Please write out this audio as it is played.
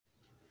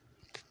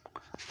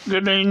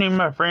Good evening,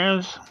 my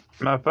friends,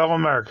 my fellow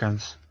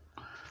Americans.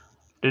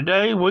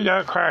 Today we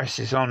got a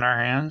crisis on our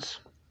hands,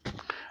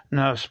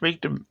 and I'll speak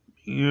to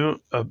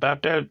you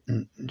about that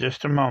in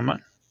just a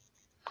moment.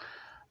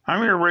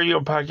 I'm your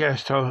radio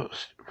podcast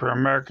host for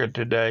America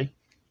Today,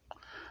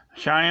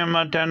 Cheyenne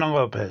Montana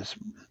Lopez,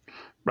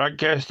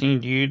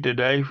 broadcasting to you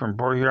today from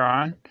Port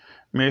Huron,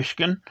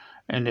 Michigan,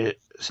 and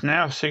it's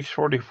now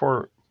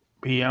 6:44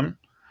 p.m.,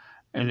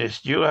 and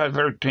it's July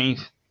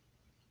 13th,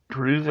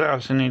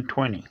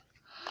 2020.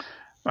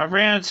 My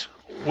friends,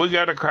 we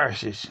got a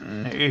crisis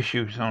and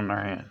issues on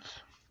our hands.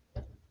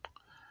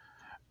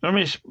 Let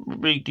me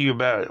speak to you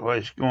about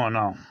what's going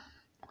on.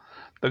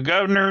 The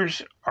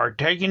governors are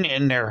taking it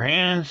in their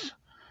hands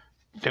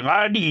to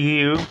lie to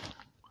you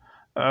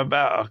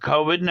about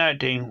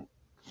COVID-19.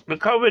 The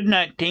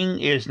COVID-19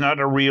 is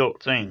not a real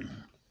thing.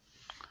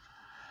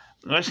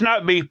 Let's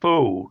not be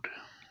fooled.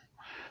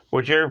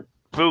 Which they're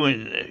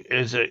fooling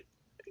is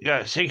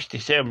got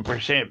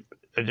 67%,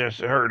 I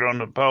just heard on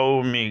the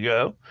poll a minute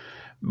ago,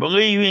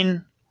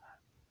 believing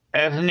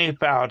Anthony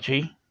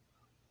Fauci,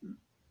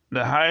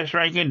 the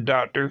highest-ranking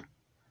doctor,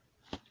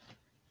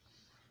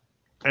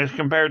 as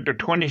compared to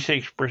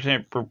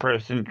 26% for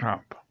President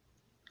Trump.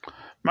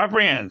 My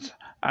friends,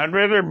 I'd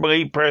rather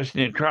believe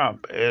President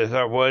Trump as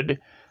I would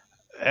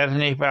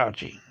Anthony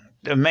Fauci.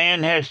 The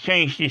man has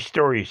changed his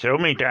story so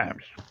many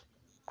times.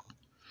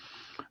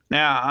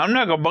 Now, I'm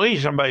not going to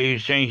believe somebody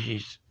who's changed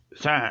his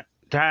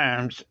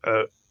times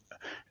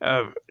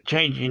of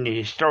changing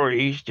his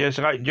stories, just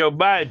like Joe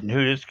Biden,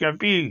 who is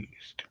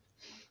confused.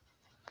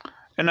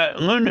 And a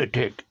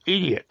lunatic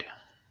idiot.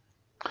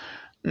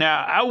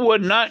 Now, I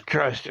would not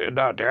trust a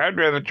doctor. I'd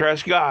rather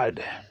trust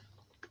God.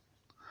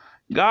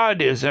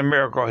 God is a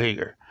miracle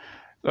healer.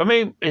 Let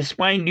me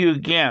explain to you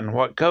again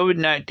what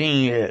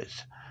COVID-19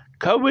 is.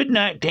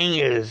 COVID-19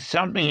 is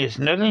something that's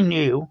nothing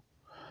new,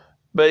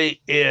 but it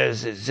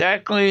is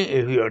exactly,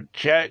 if you'll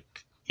check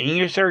in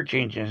your search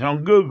engines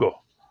on Google,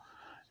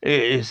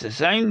 it is the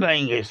same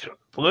thing as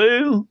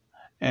flu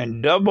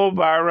and double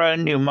viral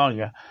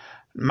pneumonia.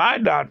 My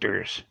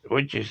doctors,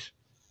 which is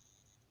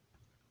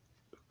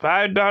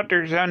 5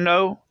 doctors I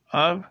know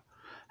of,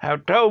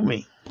 have told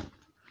me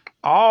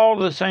all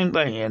the same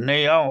thing, and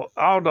they all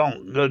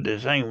don't go to the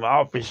same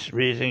office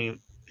visiting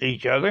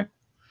each other.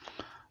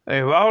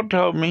 They've all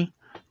told me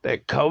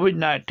that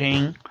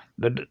COVID-19,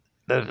 that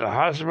the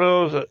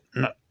hospitals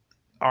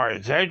are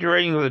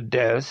exaggerating the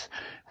deaths,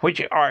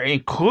 which are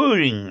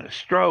including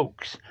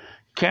strokes,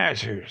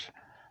 cancers,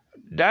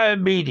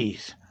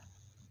 diabetes,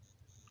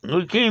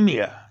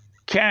 leukemia,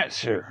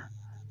 cancer,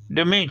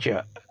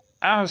 dementia,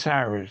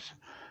 Alzheimer's,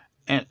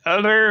 and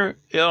other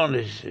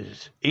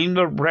illnesses, even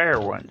the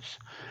rare ones,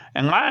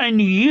 and lying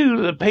to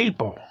you, the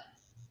people.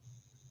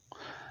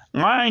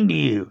 Lying to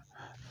you.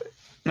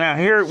 Now,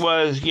 here it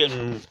was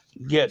getting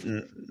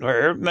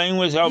where everything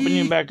was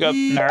opening back up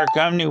and our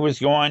company was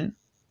going.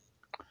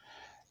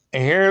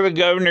 And here the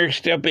governors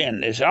step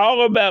in. It's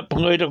all about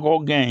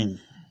political gain.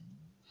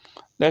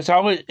 That's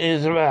all it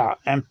is about.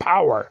 And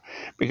power.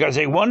 Because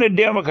they want a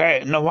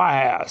Democrat in the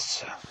White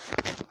House.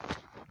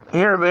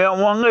 Here they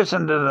don't want to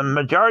listen to the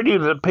majority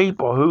of the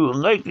people who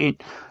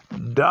elected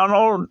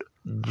Donald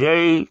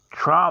J.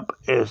 Trump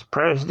as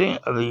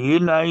President of the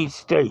United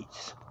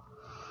States.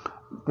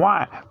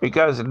 Why?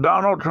 Because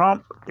Donald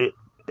Trump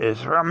is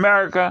for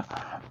America,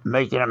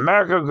 making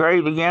America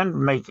great again,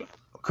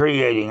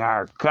 creating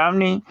our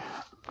company,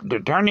 to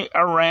turn it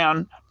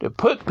around, to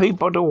put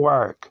people to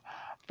work.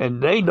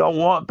 And they don't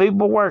want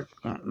people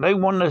working. They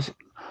want us to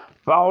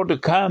fall to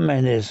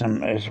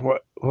communism,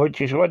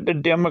 which is what the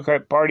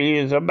Democrat Party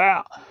is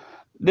about.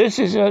 This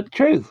is a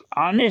truth,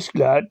 honest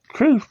God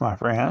truth, my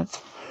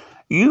friends.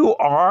 You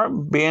are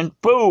being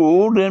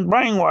fooled and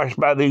brainwashed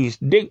by these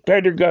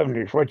dictator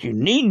governors. What you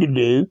need to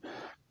do,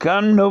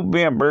 come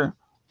November,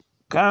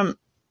 come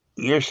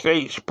your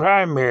state's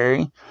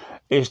primary,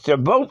 is to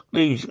vote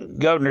these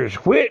governors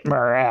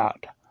Whitmire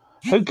out,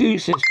 who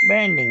keeps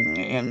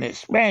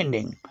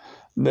expanding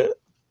the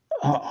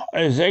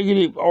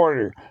executive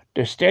order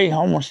to stay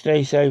home and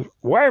stay safe,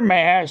 wear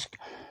masks,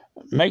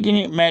 making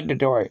it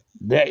mandatory.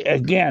 That,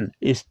 again,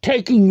 is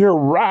taking your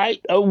right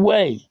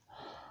away.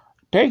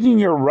 Taking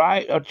your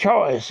right of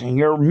choice and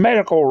your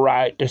medical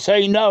right to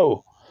say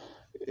no.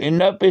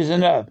 Enough is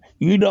enough.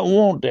 You don't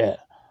want that.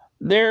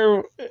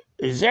 They're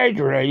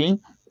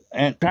exaggerating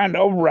and trying to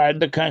override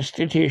the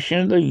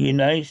Constitution of the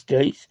United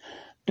States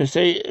to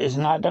say it's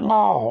not the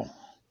law.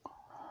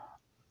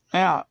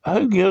 Now,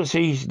 who gives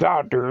these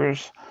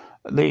doctors,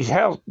 these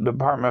health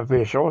department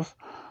officials,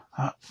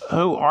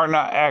 who are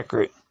not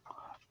accurate?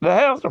 The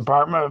health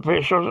department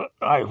officials,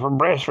 like for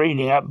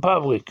breastfeeding out in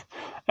public,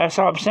 that's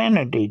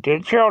obscenity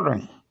to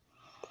children.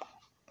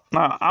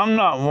 Now, I'm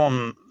not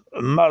one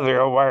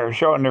mother over there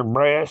showing their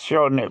breast,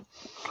 showing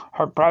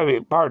her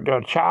private part to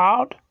a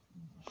child.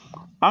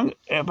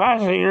 If I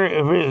see her,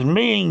 if it was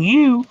me and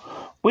you,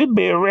 we'd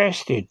be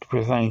arrested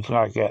for things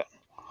like that.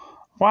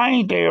 Why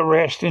ain't they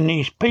arresting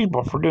these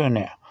people for doing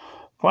that?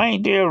 Why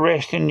ain't they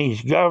arresting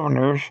these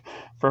governors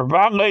for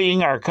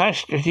violating our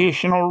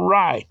constitutional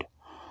right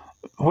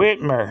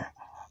Whitmire,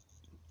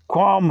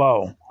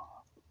 Cuomo,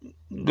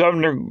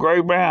 Governor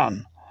Gray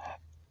Brown,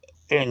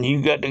 and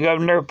you got the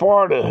governor of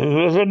Florida,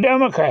 who is a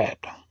Democrat.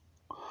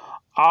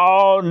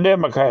 All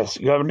Democrats,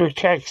 Governor of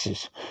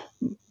Texas,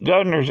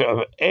 governors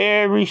of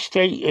every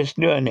state is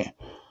doing it.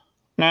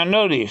 Now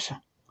notice,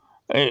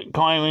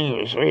 claiming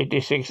it was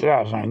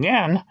 56,000.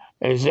 Again,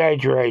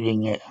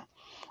 exaggerating it.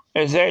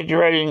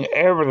 Exaggerating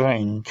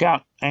everything,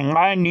 and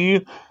lying to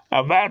you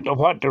about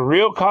what the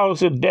real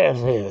cause of death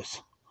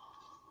is.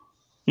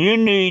 You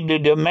need to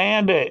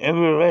demand an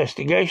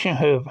investigation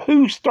of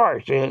who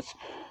starts this,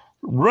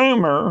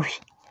 rumors,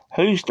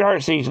 who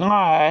starts these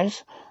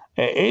lies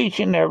at each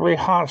and every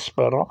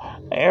hospital,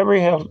 every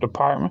health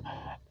department,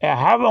 and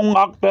have them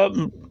locked up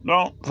and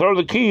don't throw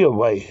the key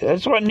away.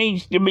 That's what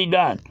needs to be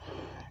done.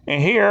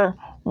 And here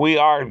we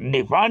are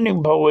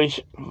defunding police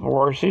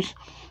forces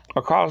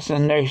across the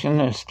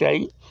nation and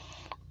state,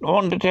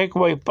 wanting to take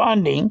away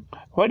funding.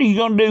 What are you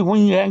going to do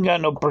when you ain't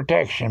got no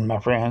protection, my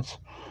friends?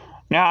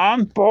 Now,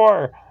 I'm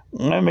for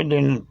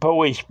limiting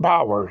police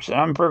powers.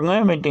 I'm for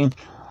limiting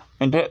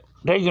and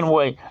taking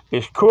away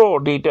this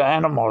cruelty to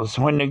animals.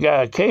 When they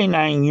got a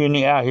canine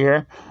unit out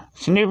here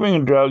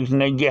sniffing drugs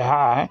and they get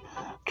high,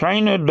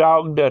 train a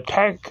dog to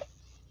attack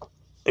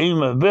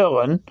even a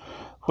villain.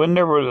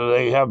 Whenever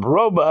they have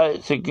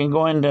robots that can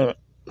go in to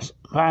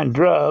find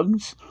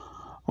drugs,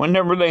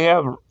 whenever they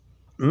have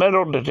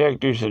metal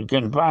detectors that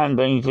can find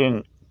things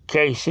in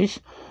cases,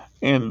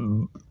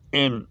 in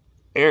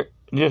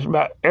just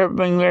about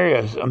everything there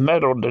is, a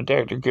metal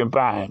detector can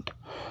find.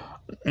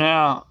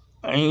 Now,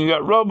 and you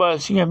got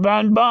robots that can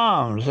find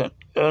bombs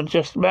and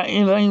just about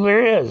anything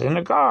there is in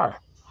a car.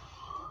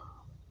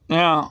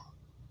 Now,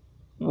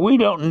 we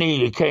don't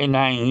need a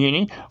canine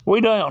unit. We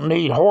don't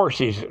need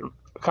horses,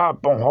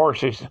 cop on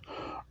horses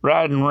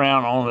riding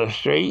around on the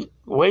street,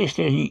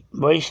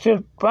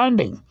 wasted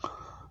funding.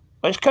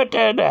 Let's cut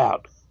that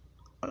out.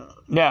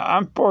 Now,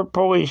 I'm for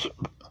police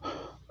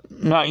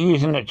not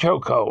using a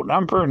chokehold.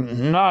 I'm for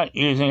not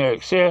using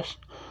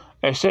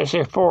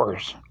excessive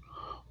force.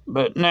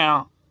 But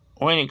now,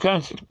 when it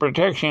comes to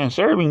protection and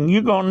serving,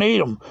 you're going to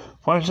need them.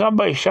 When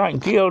somebody's shot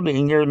and killed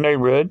in your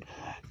neighborhood,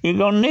 you're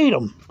going to need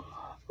them.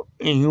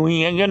 And when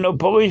you ain't got no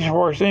police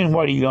force, then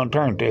what are you going to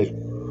turn to?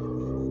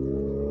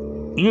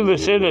 You, the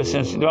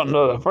citizens, don't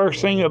know the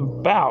first thing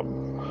about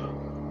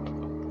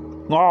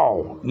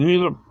law.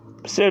 You,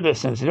 the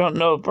citizens, don't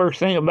know the first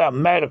thing about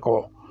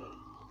medical.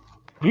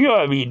 Few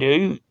of you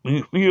do.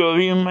 Few of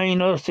you may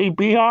know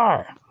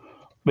CPR.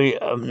 But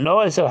it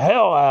annoys the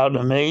hell out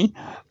of me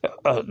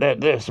that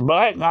this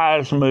Black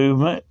Lives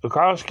Movement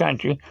across the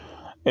country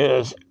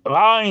is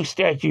allowing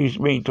statues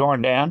to be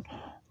torn down,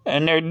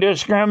 and they're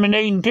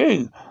discriminating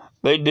too.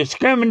 They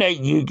discriminate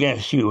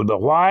against you, the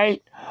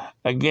white,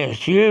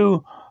 against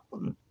you,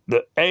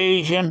 the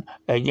Asian,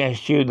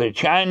 against you, the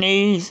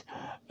Chinese,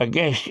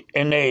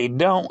 and they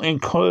don't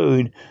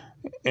include,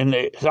 and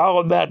it's all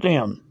about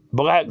them.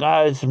 Black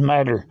Lives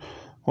Matter.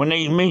 When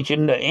they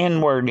mention the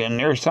N-word in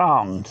their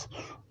songs,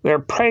 they're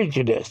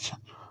prejudiced.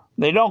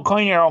 They don't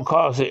clean their own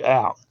closet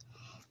out.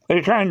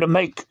 They're trying to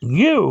make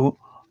you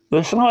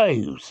the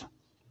slaves.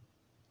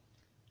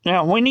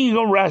 Now, when you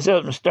going to rise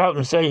up and stop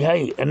and say,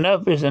 hey,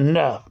 enough is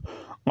enough?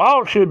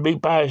 Law should be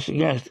passed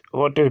against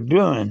what they're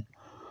doing.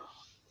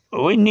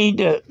 We need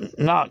to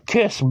not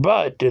kiss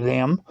butt to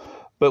them,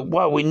 but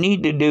what we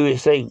need to do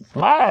is say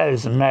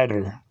lives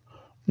matter,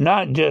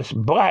 not just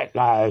Black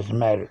Lives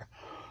Matter.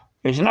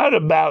 It's not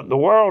about, the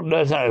world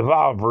doesn't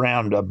evolve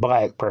around a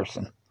black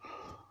person.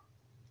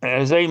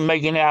 As they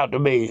making out to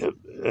be,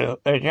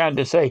 they're trying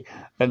to say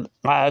that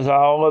lies are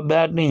all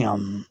about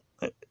them.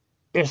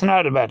 It's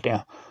not about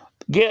them.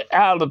 Get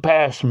out of the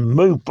past,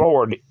 move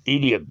forward,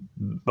 idiot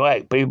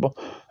black people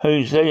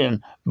who's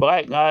saying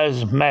Black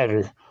Lives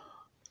Matter.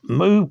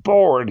 Move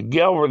forward,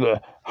 get over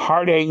the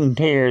heartache and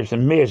tears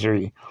and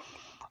misery.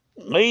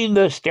 Leave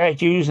the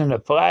statues and the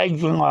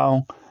flags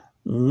alone.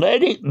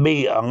 Let it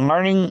be a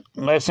learning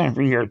lesson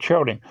for your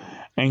children.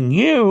 And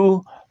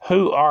you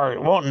who are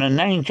wanting to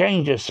name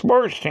change of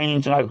sports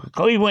teams like the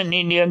Cleveland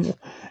Indians,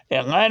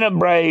 Atlanta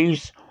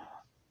Braves,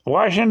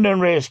 Washington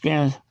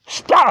Redskins,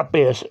 stop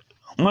this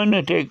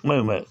lunatic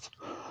movements.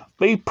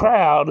 Be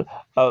proud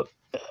of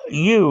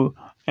you,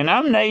 and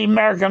I'm Native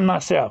American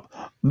myself.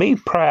 Be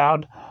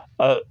proud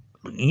of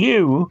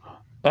you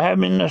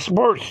having a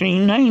sports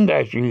team named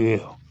after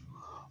you.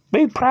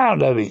 Be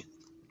proud of it.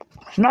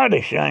 It's not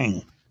a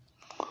shame.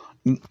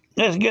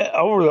 Let's get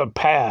over the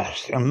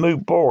past and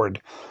move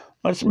forward.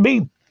 Let's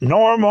be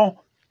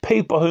normal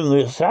people who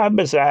live side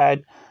by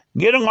side,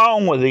 get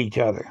along with each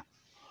other.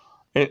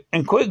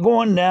 And quit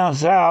going down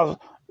south,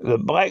 the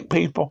black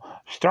people,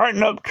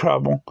 starting up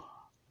trouble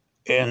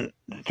and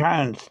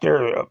trying to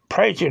stir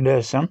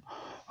prejudice them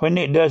when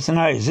it does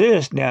not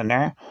exist down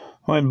there.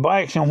 When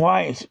blacks and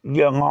whites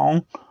get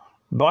along,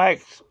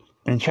 blacks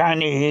and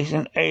Chinese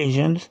and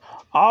Asians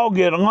all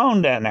get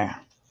along down there.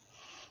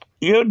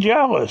 You're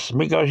jealous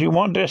because you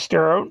want to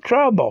stir up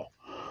trouble.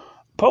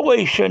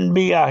 Police shouldn't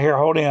be out here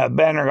holding a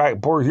banner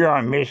like Poor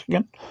Huron,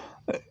 Michigan.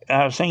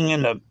 I've seen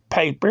in the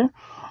paper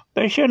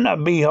They should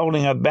not be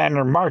holding a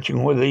banner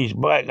marching with these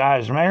Black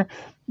Lives Matter.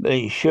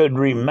 They should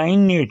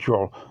remain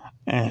neutral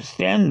and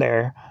stand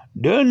there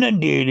doing the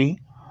duty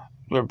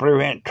to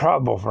prevent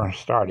trouble from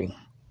starting.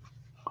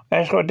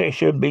 That's what they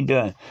should be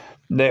doing.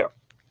 Their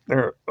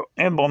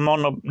emblem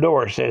on the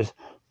door says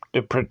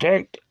to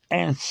protect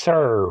and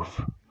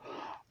serve.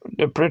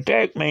 To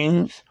protect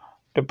means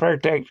to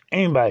protect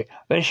anybody.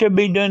 They should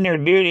be doing their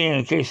duty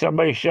in case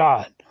somebody's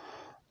shot,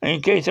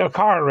 in case of a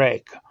car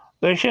wreck.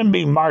 They shouldn't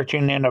be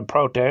marching in a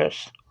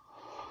protest.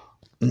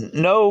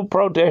 No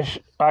protest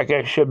like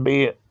that should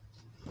be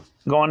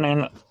going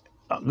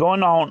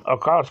on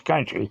across the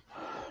country.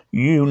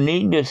 You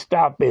need to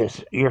stop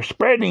this. You're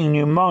spreading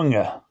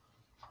pneumonia.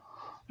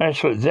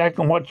 That's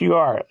exactly what you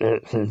are.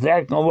 That's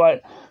exactly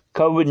what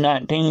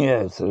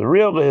COVID-19 is. The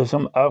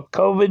realism of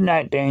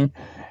COVID-19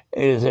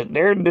 is that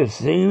they're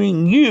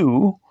deceiving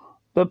you,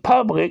 the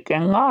public,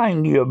 and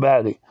lying to you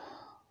about it.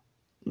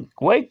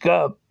 Wake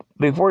up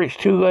before it's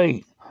too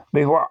late,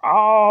 before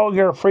all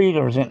your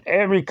freedoms in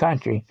every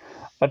country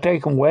are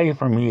taken away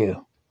from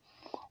you,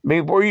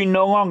 before you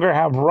no longer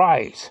have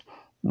rights.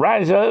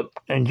 Rise up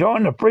and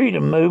join the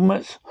freedom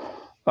movements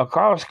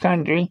across the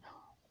country.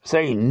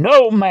 Say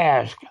no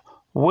mask.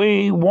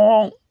 We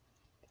want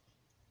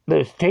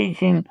this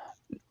teaching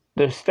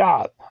to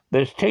stop,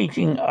 this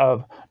teaching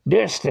of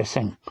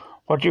distancing.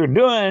 What you're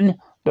doing,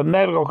 the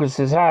medical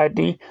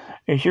society,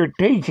 is you're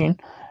teaching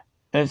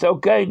it's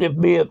okay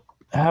to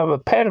have a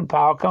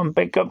pedophile come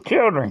pick up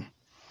children.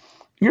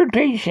 You're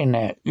teaching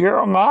that. You're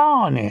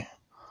allowing it.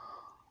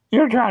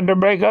 You're trying to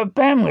break up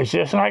families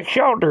just like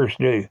shelters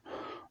do.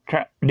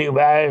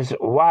 Devise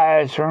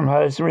wives from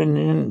husbands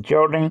and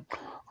children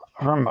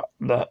from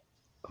the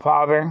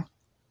father,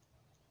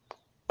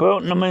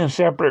 putting them in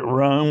separate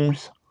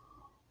rooms.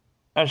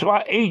 That's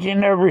what each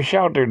and every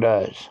shelter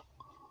does.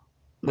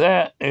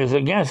 That is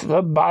against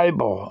the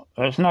Bible.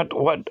 That's not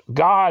what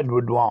God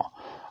would want.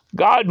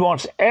 God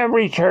wants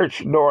every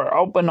church door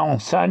open on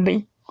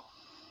Sunday.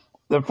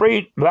 The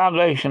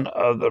violation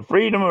of the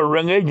freedom of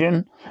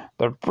religion,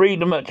 the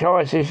freedom of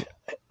choices,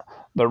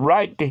 the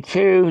right to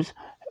choose,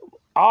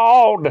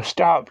 all to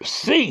stop,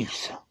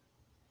 cease.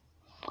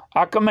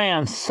 I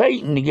command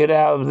Satan to get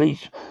out of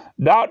these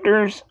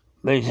doctors,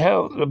 these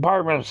health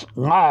departments'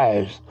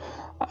 lives.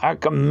 I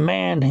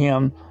command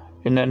him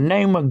in the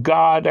name of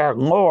God, our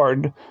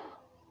Lord,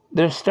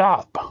 to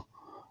stop.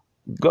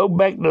 Go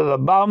back to the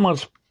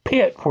bottomless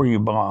pit where you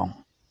belong.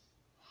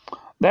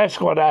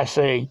 That's what I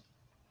say.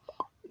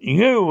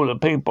 You, the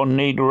people,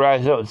 need to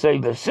rise up and say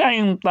the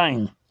same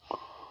thing.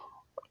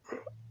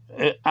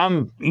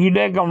 You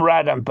daggum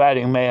right, I'm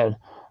fighting mad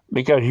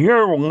because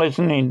you're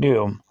listening to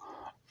them.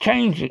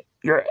 Change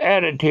your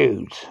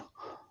attitudes.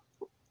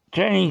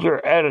 Change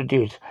your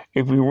attitudes.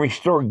 If you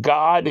restore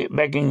God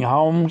back in your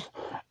homes,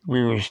 if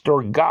you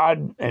restore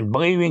God and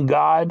believe in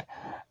God,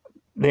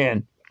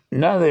 then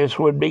none of this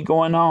would be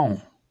going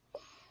on.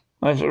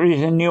 That's the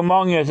reason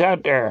pneumonia is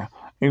out there.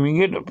 If you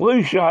get the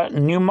flu shot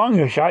and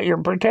pneumonia shot,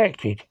 you're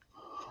protected.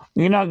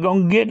 You're not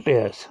going to get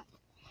this.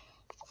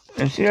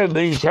 Instead of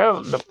these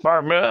health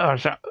department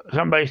or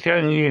somebody's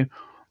telling you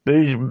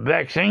these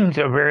vaccines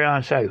are very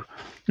unsafe.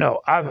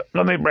 No,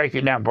 let me break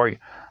it down for you.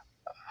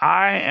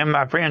 I and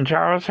my friend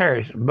Charles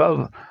Harris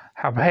both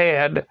have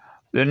had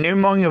the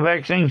pneumonia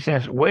vaccine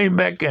since way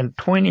back in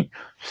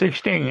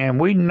 2016, and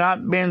we've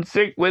not been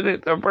sick with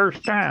it the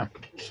first time.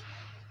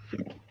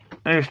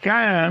 It's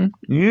time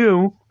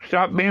you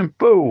stop being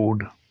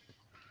fooled.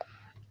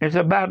 It's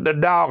about the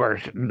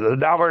dollars. The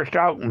dollar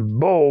stock and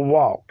bull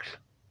walks.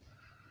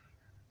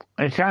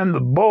 It's time the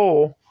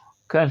bull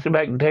comes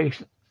back and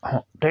takes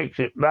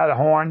it by the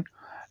horn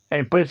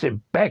and puts it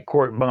back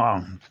where it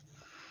belongs.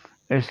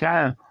 It's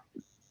time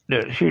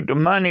to shoot the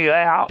money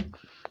out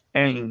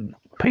and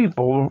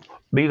people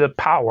be the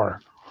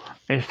power.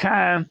 It's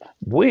time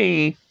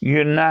we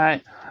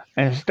unite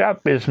and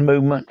stop this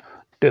movement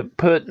to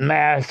put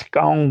masks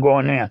on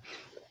going in.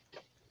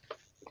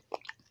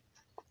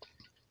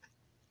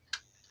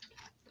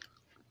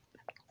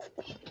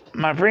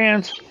 My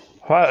friends,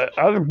 while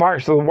other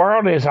parts of the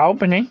world is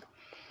opening,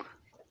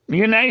 the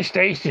United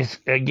States is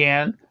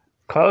again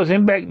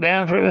closing back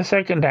down for the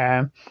second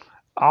time,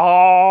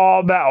 all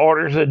about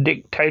orders of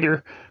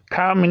dictator,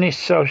 communist,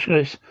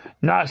 socialist,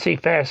 Nazi,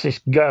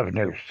 fascist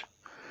governors.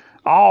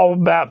 All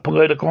about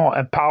political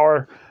and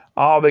power,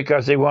 all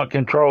because they want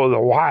control of the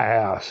White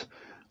House.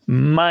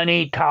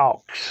 Money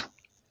talks.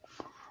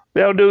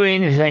 They'll do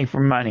anything for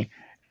money,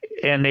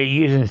 and they're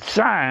using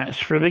science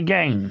for the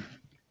game.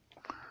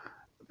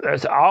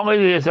 That's all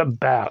it is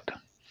about.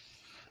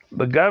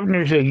 The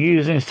governors are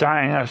using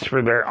science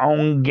for their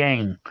own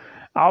gain,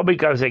 all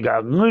because they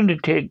got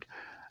lunatic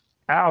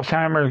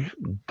Alzheimer's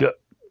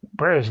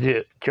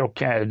presidential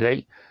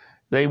candidate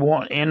they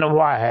want in the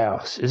White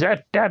House. Is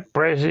that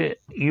president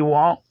you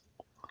want?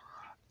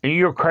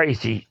 You're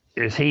crazy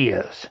as he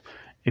is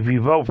if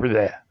you vote for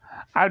that.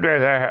 I'd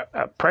rather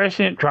have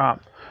President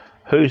Trump,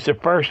 who's the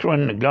first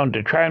one going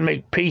to try and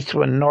make peace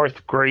with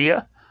North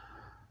Korea,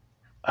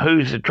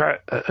 who's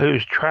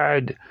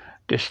tried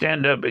to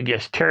stand up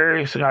against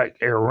terrorists like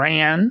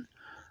Iran,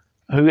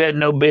 who had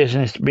no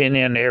business being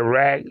in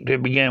Iraq to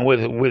begin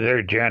with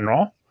their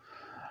general,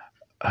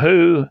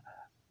 who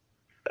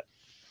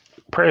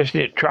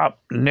President Trump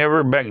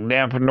never backed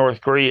down from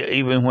North Korea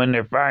even when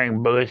they're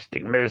firing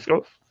ballistic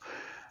missiles.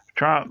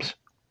 Trump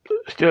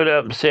stood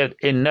up and said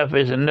enough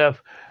is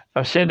enough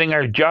of sending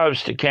our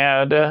jobs to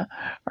Canada,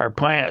 our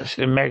plants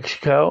to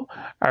Mexico,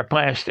 our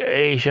plants to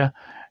Asia.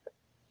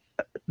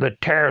 The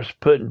tariffs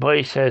put in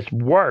place has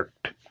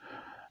worked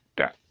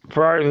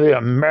for the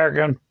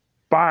American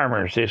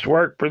farmers. It's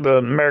worked for the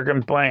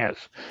American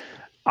plants.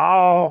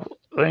 All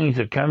things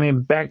are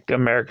coming back to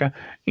America,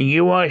 and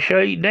you want to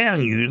shut it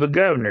down, you, the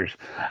governors.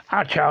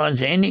 I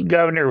challenge any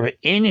governor of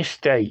any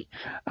state.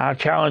 I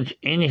challenge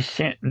any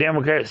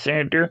Democrat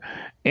senator,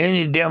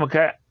 any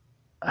Democrat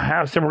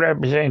House of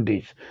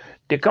Representatives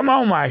to come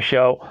on my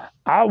show.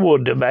 I will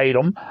debate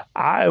them.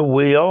 I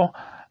will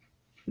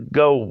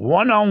go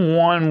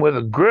one-on-one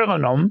with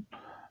grilling them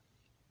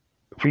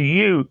for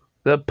you,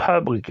 the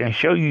public, and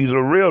show you the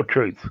real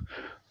truth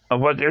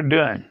of what they're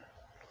doing.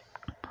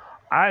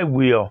 I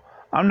will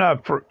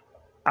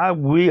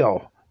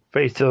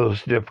face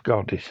those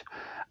difficulties.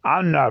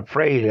 I'm not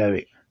afraid of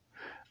it.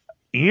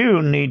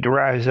 You need to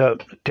rise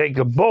up, take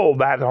a bull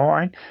by the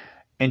horn,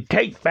 and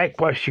take back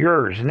what's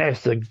yours, and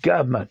that's the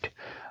government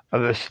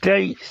of the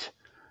states.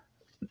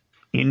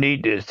 You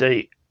need to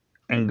say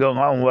and go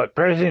on what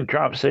President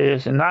Trump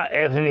says, and not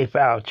Anthony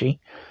Fauci,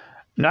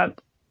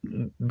 not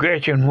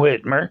Gretchen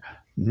Whitmer,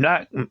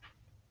 not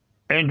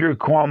Andrew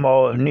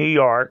Cuomo of New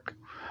York,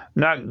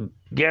 not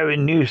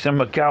Gavin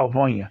Newsom of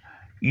California.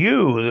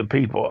 You, the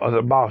people, are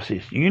the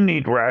bosses. You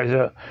need to rise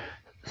up.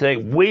 Say,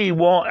 we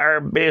want our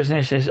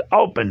businesses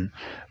open.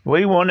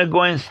 We want to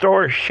go in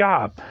store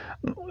shop.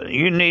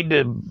 You need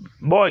to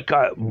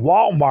boycott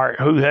Walmart,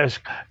 who has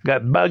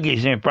got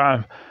buggies in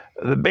front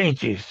of the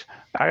benches.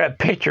 I got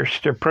pictures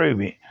to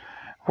prove it,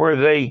 where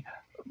they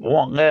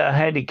won't let a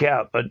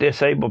handicapped, a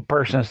disabled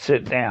person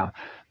sit down.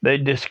 They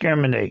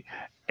discriminate.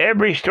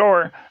 Every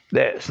store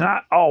that's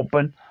not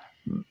open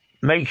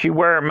makes you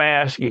wear a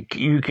mask.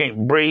 You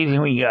can't breathe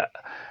when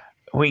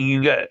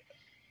you got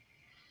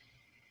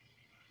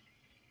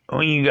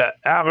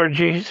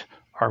allergies,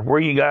 or where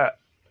you got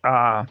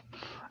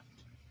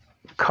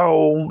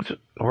colds,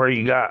 where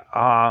you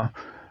got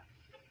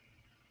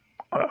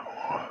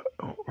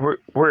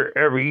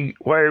wherever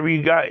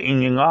you got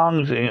in your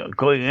lungs,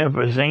 including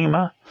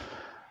emphysema.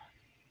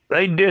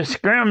 They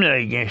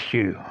discriminate against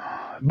you.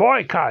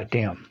 Boycott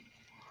them.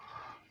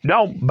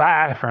 Don't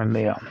buy from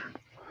them.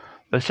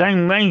 The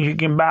same things you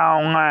can buy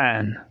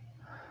online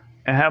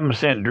and have them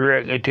sent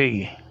directly to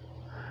you.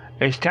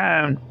 It's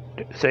time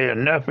to say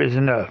enough is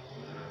enough.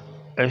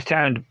 It's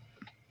time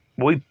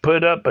we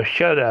put up a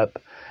shut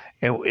up.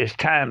 And it's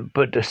time to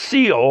put the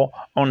seal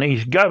on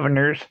these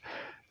governors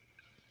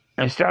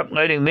and stop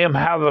letting them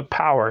have the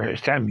power.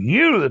 It's time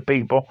you, the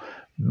people,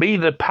 be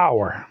the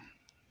power.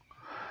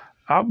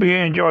 I'll be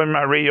enjoying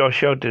my radio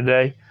show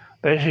today.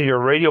 This is your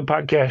radio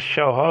podcast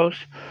show host,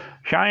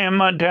 Cheyenne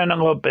Montana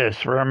Lopez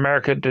for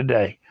America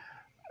Today.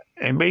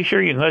 And be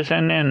sure you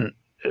listen in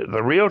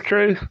the real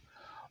truth,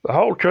 the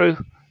whole truth,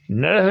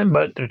 nothing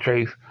but the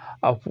truth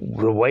of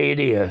the way it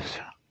is.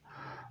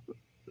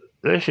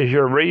 This is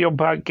your radio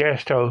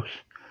podcast host,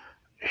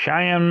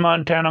 Cheyenne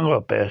Montana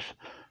Lopez,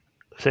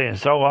 saying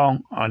so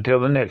long until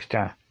the next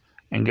time,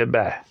 and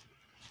goodbye.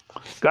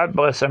 God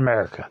bless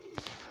America.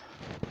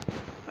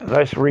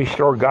 Let's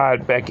restore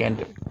God back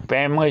into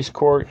families,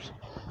 courts,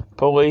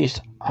 police,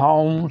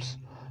 homes,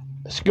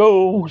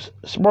 schools,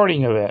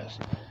 sporting events.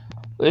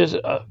 This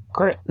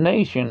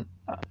nation,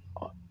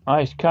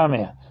 nice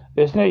comment,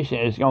 this nation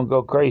is going to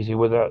go crazy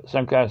without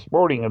some kind of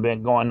sporting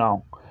event going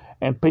on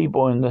and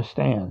people in the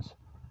stands.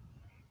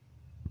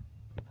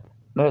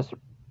 That's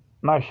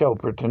my show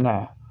for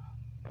tonight.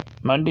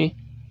 Monday,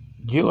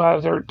 July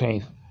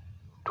 13th,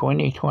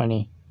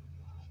 2020.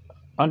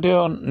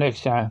 Until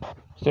next time,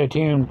 stay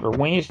tuned for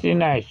Wednesday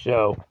night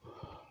show,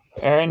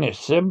 airing at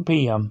 7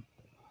 p.m.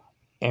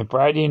 and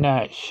Friday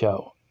night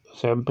show,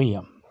 7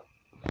 p.m.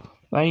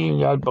 Thank you.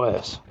 God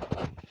bless.